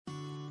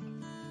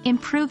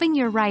Improving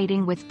your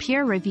writing with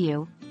peer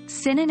review,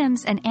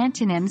 Synonyms and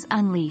Antonyms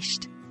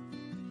Unleashed.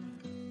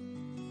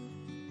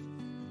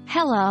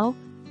 Hello,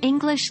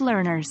 English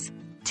learners.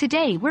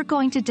 Today we're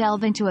going to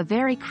delve into a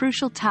very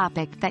crucial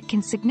topic that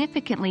can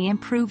significantly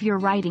improve your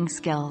writing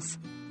skills.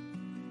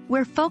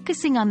 We're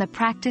focusing on the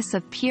practice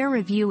of peer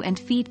review and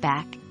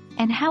feedback,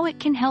 and how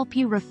it can help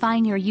you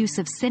refine your use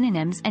of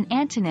synonyms and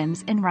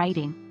antonyms in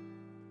writing.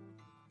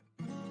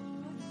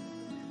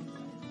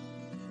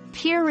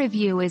 Peer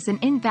review is an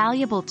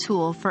invaluable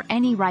tool for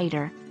any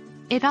writer.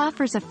 It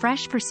offers a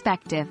fresh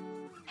perspective,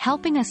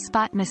 helping us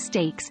spot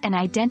mistakes and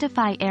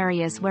identify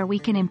areas where we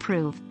can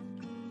improve.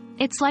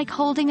 It's like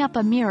holding up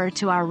a mirror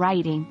to our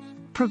writing,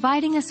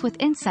 providing us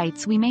with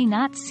insights we may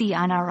not see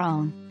on our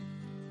own.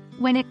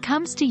 When it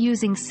comes to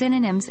using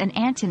synonyms and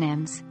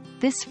antonyms,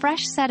 this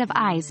fresh set of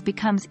eyes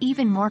becomes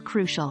even more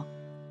crucial.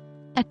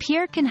 A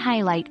peer can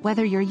highlight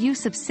whether your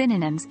use of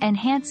synonyms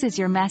enhances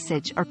your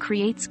message or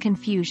creates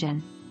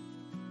confusion.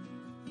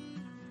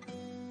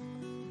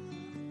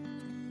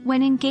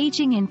 When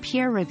engaging in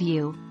peer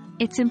review,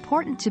 it's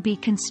important to be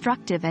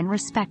constructive and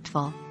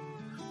respectful.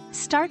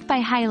 Start by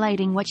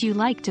highlighting what you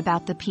liked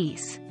about the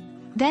piece.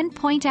 Then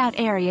point out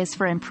areas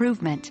for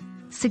improvement,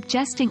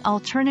 suggesting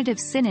alternative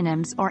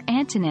synonyms or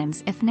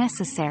antonyms if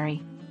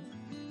necessary.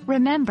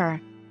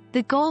 Remember,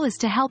 the goal is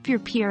to help your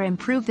peer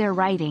improve their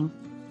writing,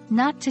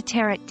 not to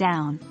tear it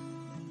down.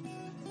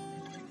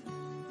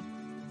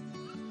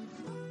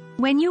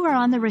 When you are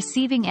on the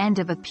receiving end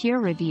of a peer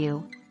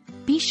review,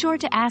 be sure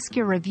to ask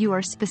your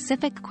reviewer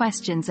specific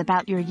questions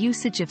about your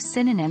usage of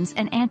synonyms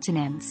and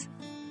antonyms.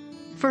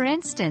 For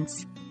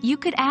instance, you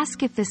could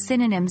ask if the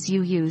synonyms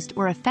you used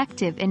were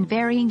effective in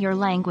varying your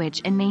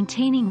language and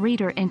maintaining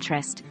reader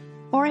interest,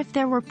 or if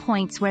there were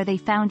points where they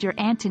found your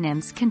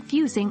antonyms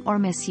confusing or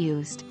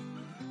misused.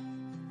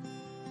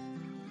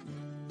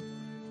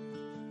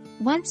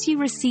 Once you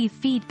receive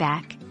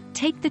feedback,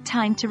 take the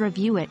time to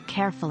review it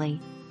carefully.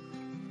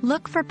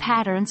 Look for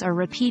patterns or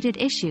repeated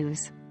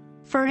issues.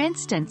 For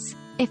instance,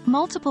 if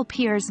multiple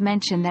peers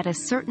mention that a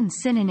certain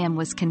synonym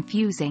was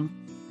confusing,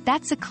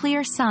 that's a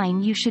clear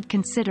sign you should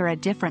consider a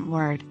different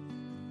word.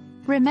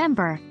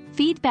 Remember,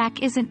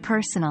 feedback isn't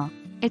personal,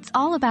 it's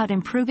all about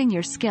improving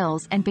your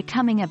skills and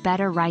becoming a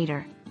better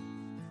writer.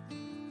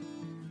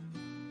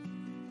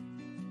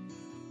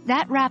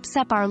 That wraps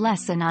up our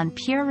lesson on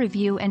peer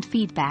review and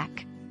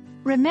feedback.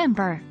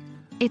 Remember,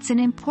 it's an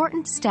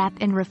important step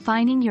in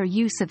refining your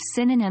use of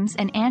synonyms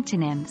and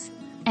antonyms,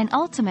 and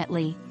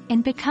ultimately,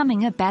 in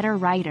becoming a better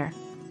writer.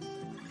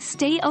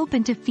 Stay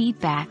open to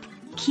feedback,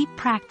 keep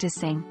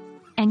practicing,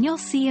 and you'll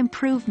see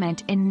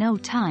improvement in no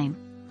time.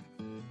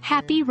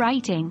 Happy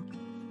writing!